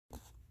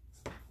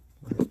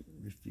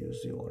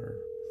Where's the order?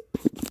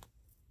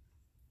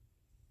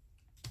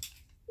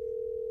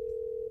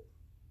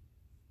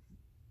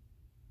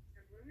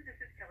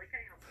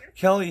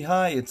 Kelly,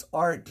 hi, it's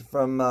Art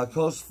from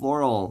Coast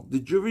Floral.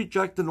 Did you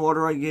reject an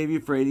order I gave you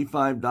for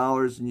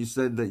 $85 and you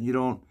said that you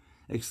don't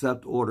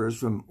accept orders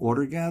from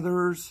order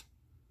gatherers?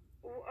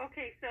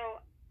 Okay, so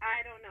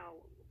I don't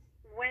know.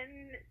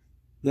 When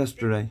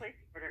yesterday. Did you place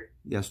the order?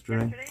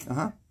 Yesterday.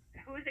 Uh-huh.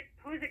 Who is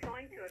it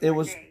going to?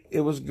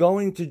 It was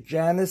going to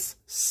Janice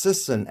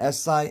Sisson,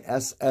 Sisson,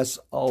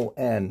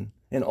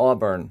 in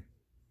Auburn.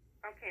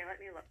 Okay, let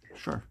me look.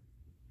 Sure.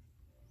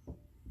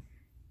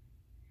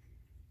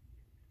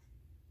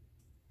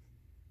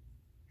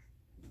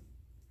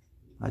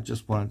 I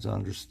just wanted to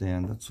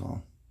understand, that's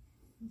all.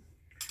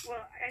 Well,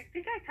 I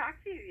think I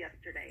talked to you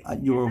yesterday.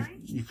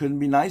 You couldn't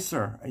be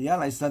nicer. Yeah,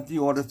 and I sent the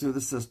order through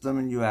the system,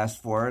 and you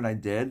asked for it, and I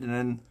did,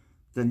 and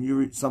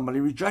then somebody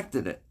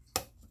rejected it.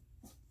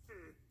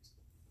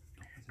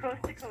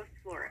 Coast to Coast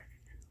Florist.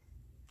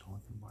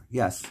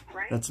 Yes,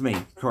 right? That's me.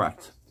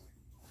 Correct.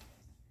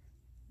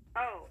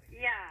 Oh,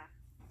 yeah.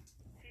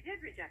 She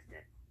did reject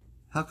it.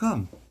 How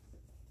come?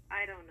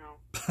 I don't know.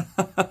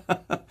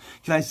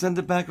 Can I send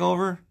it back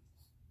over?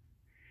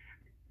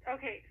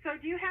 Okay, so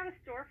do you have a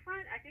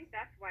storefront? I think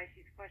that's why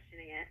she's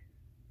questioning it.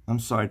 I'm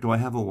sorry, do I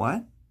have a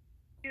what?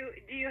 Do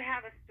you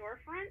have a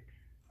storefront?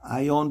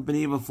 I owned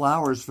Beneva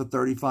Flowers for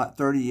 30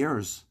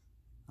 years.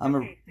 So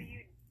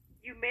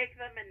you make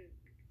them and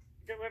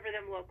deliver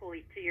them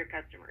locally to your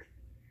customers?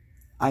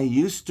 I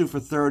used to for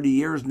 30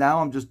 years. Now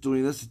I'm just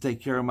doing this to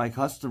take care of my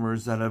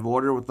customers that have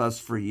ordered with us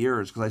for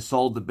years because I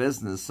sold the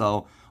business.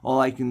 So all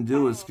I can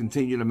do is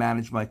continue to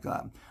manage my...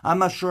 I'm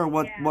not sure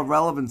what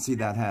relevancy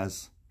that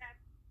has.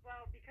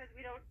 Well, because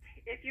we don't...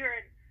 If you're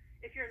an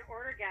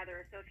order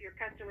gatherer, so if your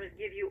customers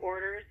give you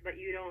orders, but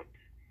you don't...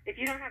 If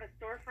you don't have a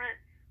storefront,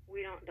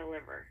 we don't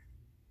deliver.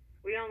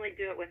 We only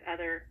do it with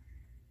other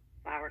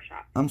flower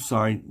shops. I'm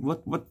sorry.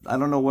 What I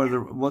don't know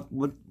whether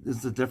what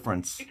is the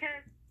difference?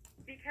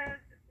 Because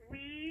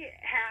we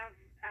have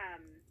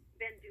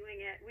been doing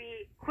it.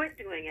 We quit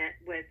doing it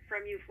with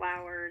From You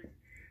Flowers,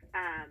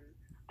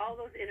 all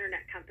those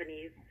internet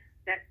companies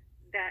that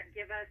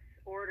give us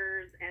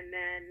orders, and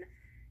then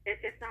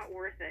it's not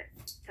worth it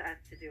to us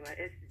to do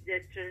it.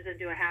 It turns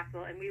into a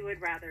hassle, and we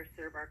would rather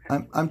serve our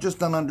customers. I'm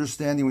just not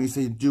understanding when you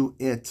say do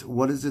it.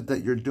 What is it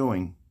that you're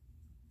doing?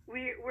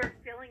 We're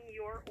filling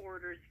your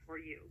orders for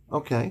you.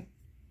 Okay.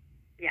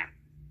 Yeah.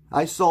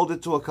 I sold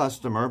it to a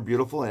customer,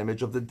 beautiful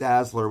image of the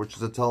Dazzler, which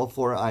is a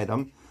Teleflora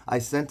item. I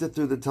sent it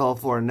through the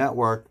Teleflora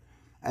network,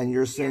 and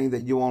you're saying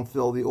that you won't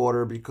fill the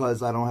order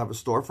because I don't have a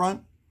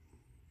storefront?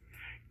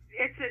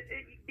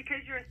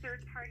 Because you're a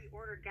third-party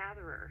order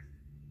gatherer.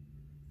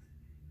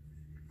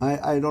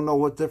 I don't know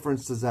what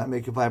difference does that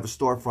make if I have a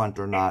storefront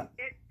or not.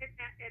 It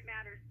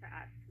matters to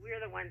us. We're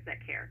the ones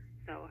that care.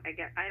 So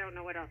I don't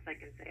know what else I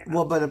can say about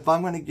Well, but if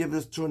I'm going to give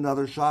this to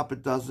another shop,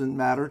 it doesn't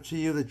matter to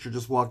you that you're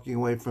just walking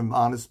away from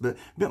honest... But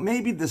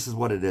maybe this is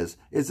what it is.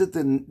 Is it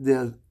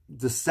the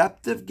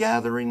deceptive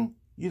gathering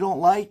you don't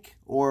like?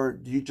 Or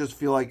do you just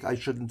feel like I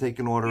shouldn't take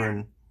an order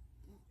and...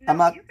 No, I'm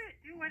not... You can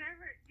do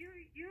whatever... You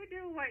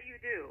do what you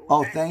do.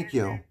 Oh, thank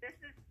you.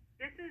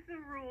 This is the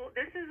rule.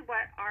 This is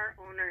what our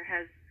owner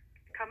has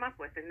come up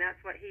with, and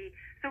that's what he...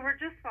 So we're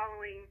just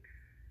following...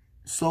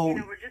 So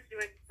we're just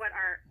doing what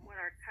our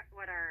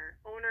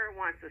owner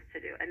wants us to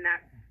do, and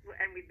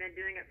we've been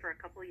doing it for a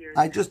couple of years.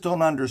 I just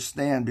don't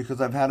understand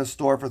because I've had a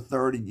store for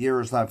 30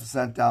 years. I've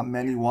sent out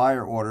many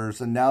wire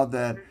orders, and now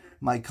that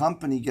my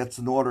company gets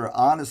an order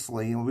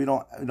honestly, and we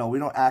don't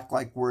act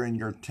like we're in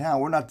your town.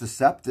 We're not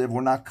deceptive.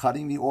 We're not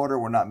cutting the order.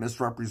 We're not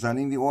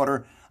misrepresenting the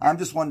order. I'm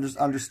just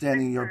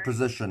understanding your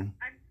position.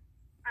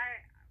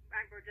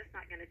 We're just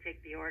not going to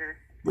take the order.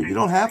 But you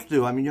don't have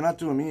to. I mean, you're not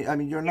doing me. I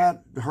mean, you're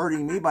not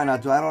hurting me by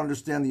not doing. I don't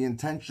understand the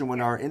intention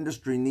when our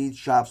industry needs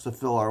shops to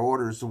fill our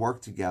orders to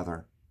work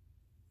together.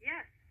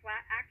 Yes,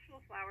 actual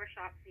flower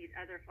shops need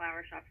other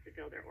flower shops to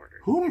fill their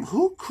orders.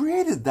 Who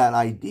created that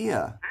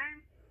idea?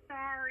 I'm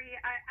sorry.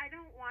 I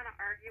don't want to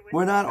argue with you.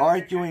 We're not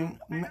arguing.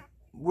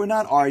 We're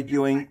not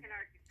arguing.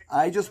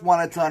 I just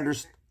wanted to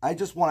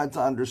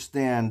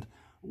understand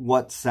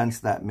what sense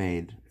that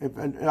made. If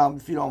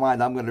you don't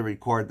mind, I'm going to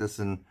record this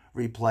and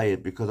replay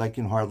it because I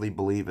can hardly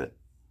believe it.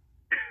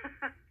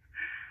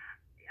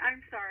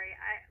 I'm sorry.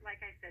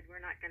 Like I said, we're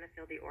not going to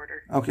fill the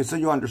order. Okay, so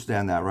you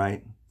understand that,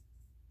 right?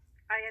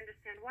 I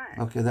understand what?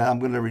 Okay, then I'm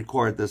going to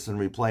record this and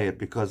replay it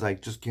because I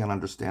just can't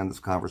understand this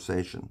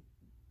conversation.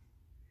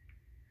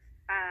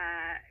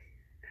 I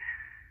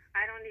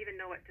don't even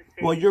know what to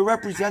say. Well, you're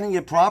representing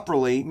it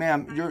properly,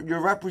 ma'am.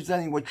 You're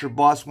representing what your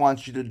boss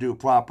wants you to do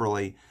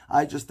properly.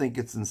 I just think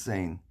it's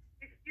insane.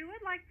 If you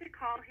would like to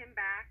call him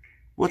back...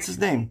 What's his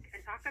name?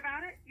 ...and talk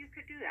about it, you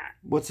could do that.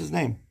 What's his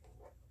name?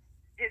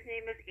 His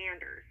name is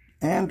Anders.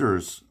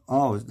 Anders.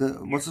 Oh,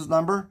 what's his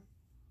number?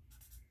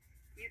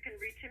 You can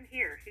reach him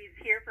here. He's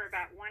here for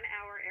about 1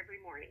 hour every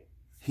morning.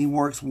 He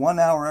works 1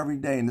 hour every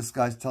day, and this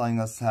guy's telling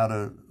us how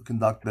to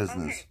conduct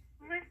business.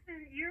 Okay,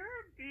 listen,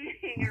 you're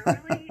being a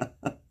really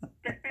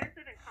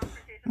defensive and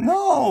confrontational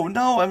No,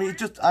 no. I mean,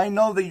 just I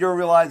know that you're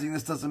realizing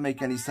this doesn't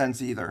make any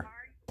sense either.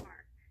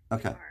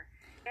 Okay.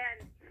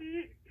 And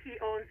he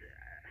owns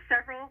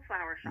several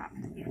flower shops.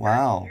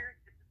 Wow. Here,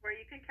 this is where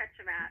you can catch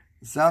him at.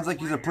 Sounds like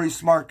he's a pretty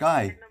smart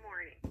guy. In the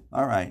morning.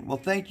 All right. Well,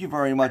 thank you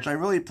very much. I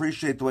really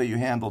appreciate the way you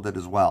handled it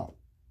as well.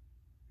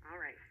 All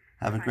right.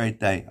 Have a great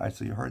day. All right,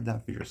 so you heard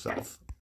that for yourself.